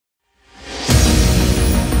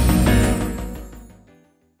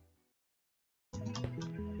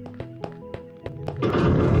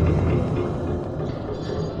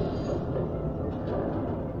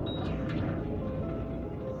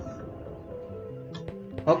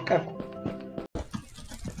Okay.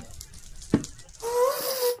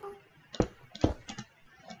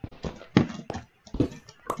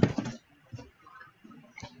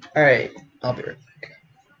 Alright, I'll be right back.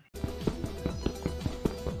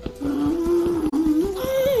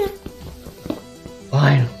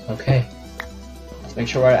 Fine, okay. Let's make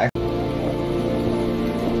sure we're actually.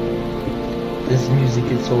 This music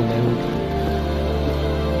is so loud.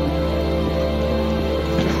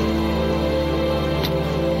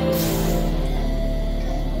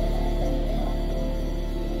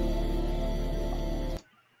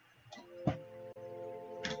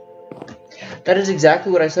 That is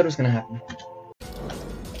exactly what I said was gonna happen.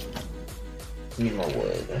 Need more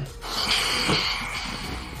wood.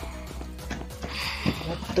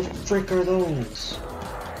 What the frick are those?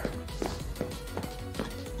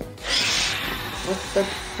 What the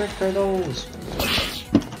frick are those?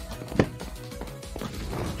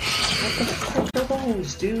 What the frick are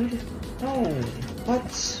those, dude? No. What?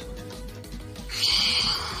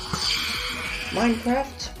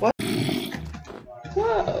 Minecraft? What?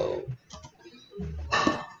 Whoa.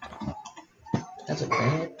 That's a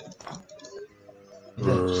granite.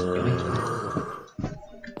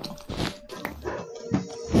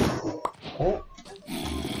 Oh.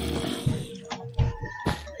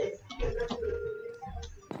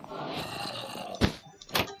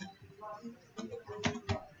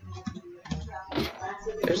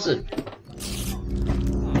 There's a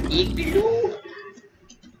igloo.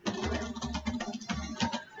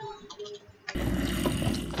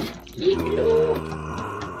 Igloo.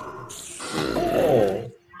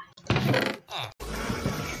 Oh.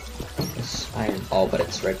 It's iron. Oh, but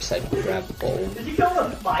it's right beside the grab bowl. Did you call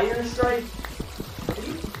it a fire strike?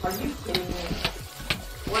 Are you kidding me?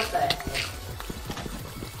 What the heck?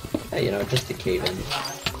 Hey, you know, just a cave in.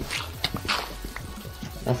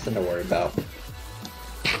 Nothing to worry about.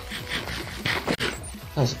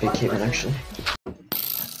 That was a big cave in, actually.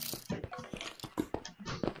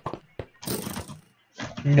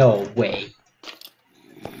 No way.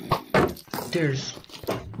 There's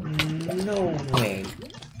no way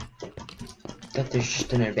that there's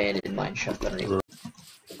just an abandoned mine shaft underneath.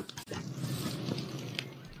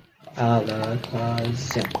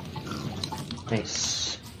 Alakazam.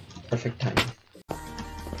 Nice. Perfect timing.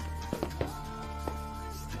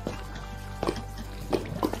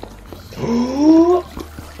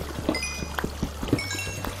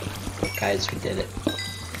 Guys, we did it.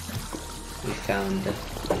 We found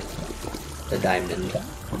the diamond.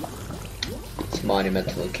 It's a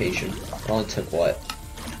monumental occasion. It only took what?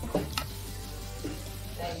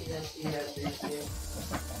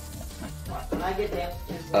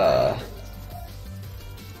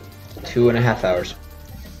 2.5 hours.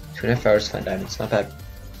 2.5 hours to find diamonds. Not bad.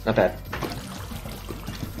 Not bad.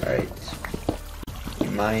 Alright.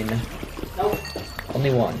 Mine. Nope.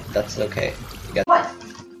 Only one. That's okay. You got What?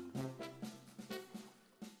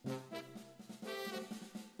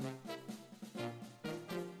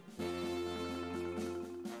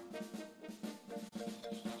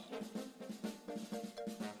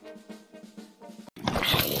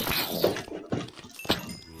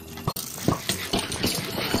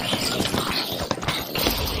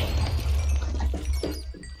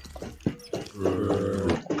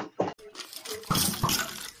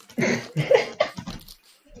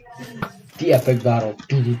 the epic battle.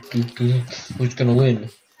 Who's gonna win?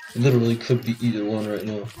 It literally could be either one right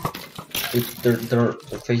now. They're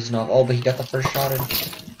facing off. Oh, but he got the first shot in.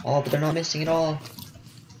 Oh, but they're not missing at all.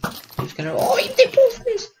 Who's gonna? Oh, they both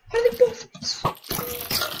missed. How did they both miss?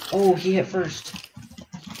 Oh, he hit first.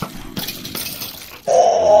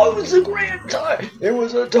 Oh, it was a grand tie. It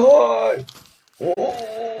was a tie. Oh,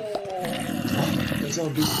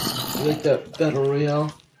 zombies. You like that battle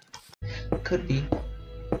royale? Could be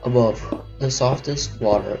above the softest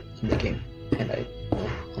water in the game, and no,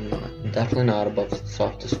 I'm not. I'm definitely not above the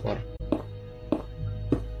softest water.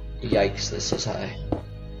 Yikes! This is high.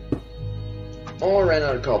 Oh, I ran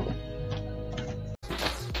out of cobble.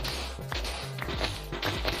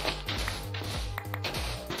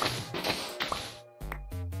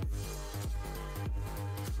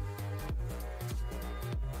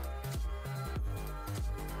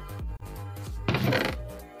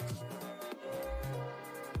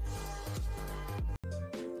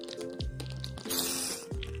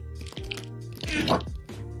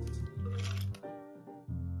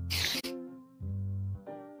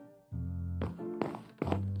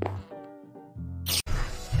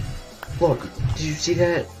 Look, did you see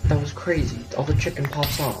that? That was crazy. All the chicken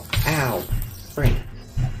pops off. Ow. Frank.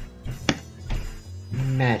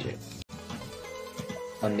 Magic.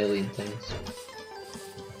 A million things.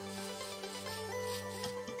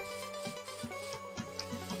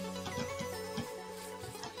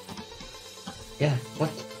 Yeah, what?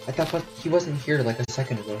 I thought what? He wasn't here like a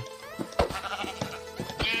second ago.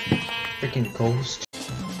 Freaking ghost.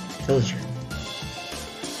 Villager.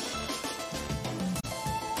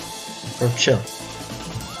 Bro, chill.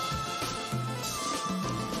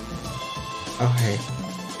 Oh, hey.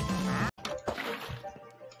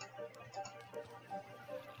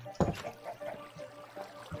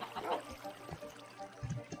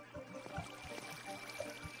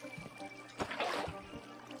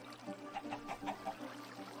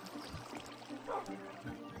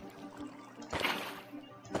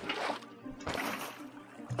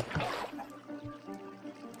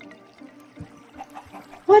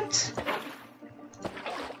 What?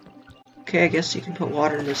 Okay, I guess you can put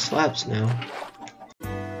water in the slabs now.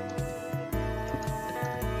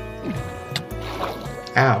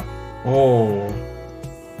 Ow. Oh.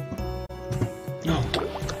 No.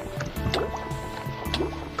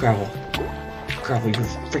 Gravel. Gravel, you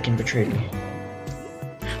freaking betrayed me.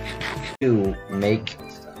 To make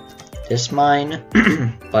this mine,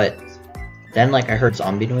 but then like I heard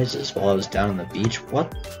zombie noises while I was down on the beach.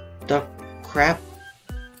 What the crap?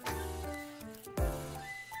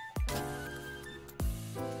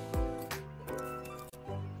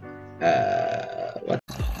 What?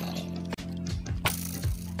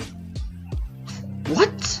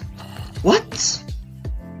 What? What?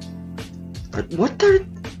 What are...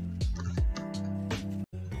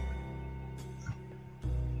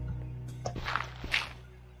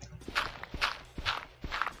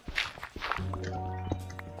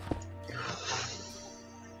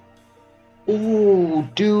 Ooh,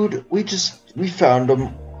 dude, we found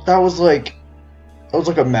him. That was like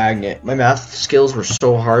a magnet. My math skills were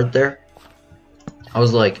so hard there. I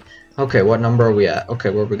was like, okay, what number are we at? Okay,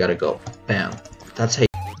 where we gotta go? Bam. That's how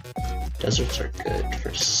deserts are good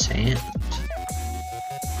for sand.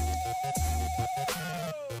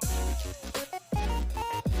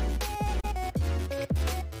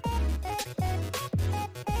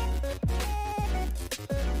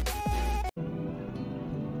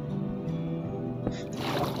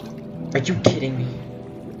 Are you kidding me?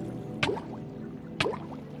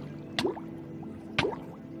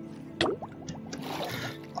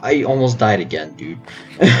 I almost died again, dude.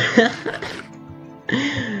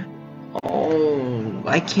 Oh,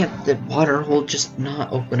 why can't the water hole just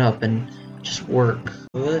not open up and just work?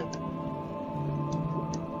 What?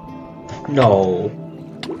 No.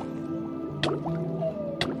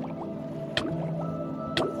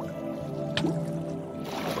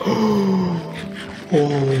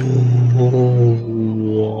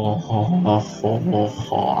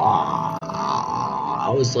 I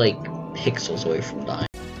was like pixels away from dying.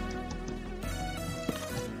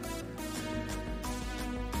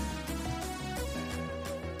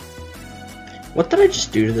 What did I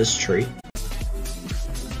just do to this tree?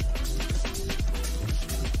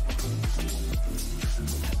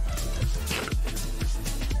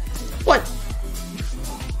 What?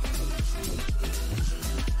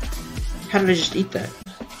 How did I just eat that?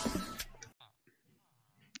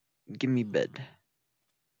 Give me bed.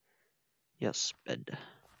 Yes, bed.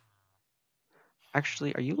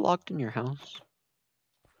 Actually, are you locked in your house?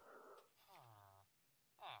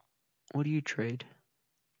 What do you trade?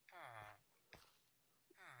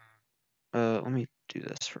 Let me do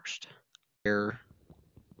this first. Here.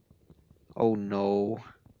 Oh no.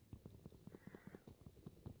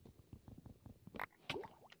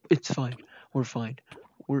 It's fine. We're fine.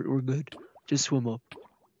 We're good. Just swim up.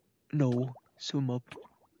 No. Swim up.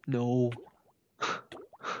 No.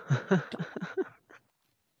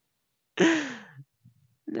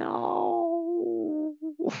 No.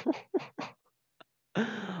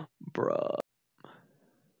 Bruh.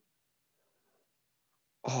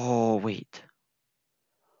 Oh, wait.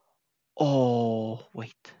 Oh,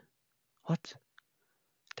 wait. What?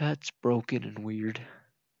 That's broken and weird.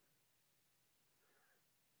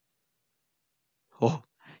 Oh,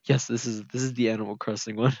 yes, this is the Animal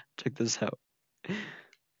Crossing one. Check this out.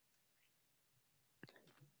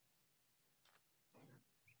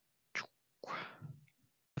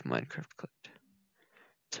 Minecraft clicked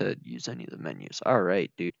to use any of the menus.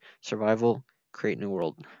 Alright, dude. Survival, create new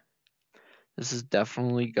world. This is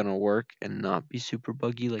definitely gonna work and not be super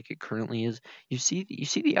buggy like it currently is. You see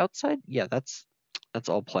the outside? Yeah, that's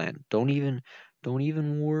all planned. Don't even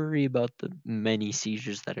worry about the many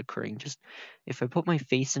seizures that are occurring. Just if I put my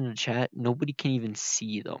face in the chat, nobody can even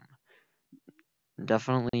see them.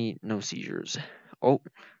 Definitely no seizures. Oh,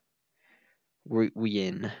 we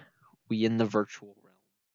in the virtual realm.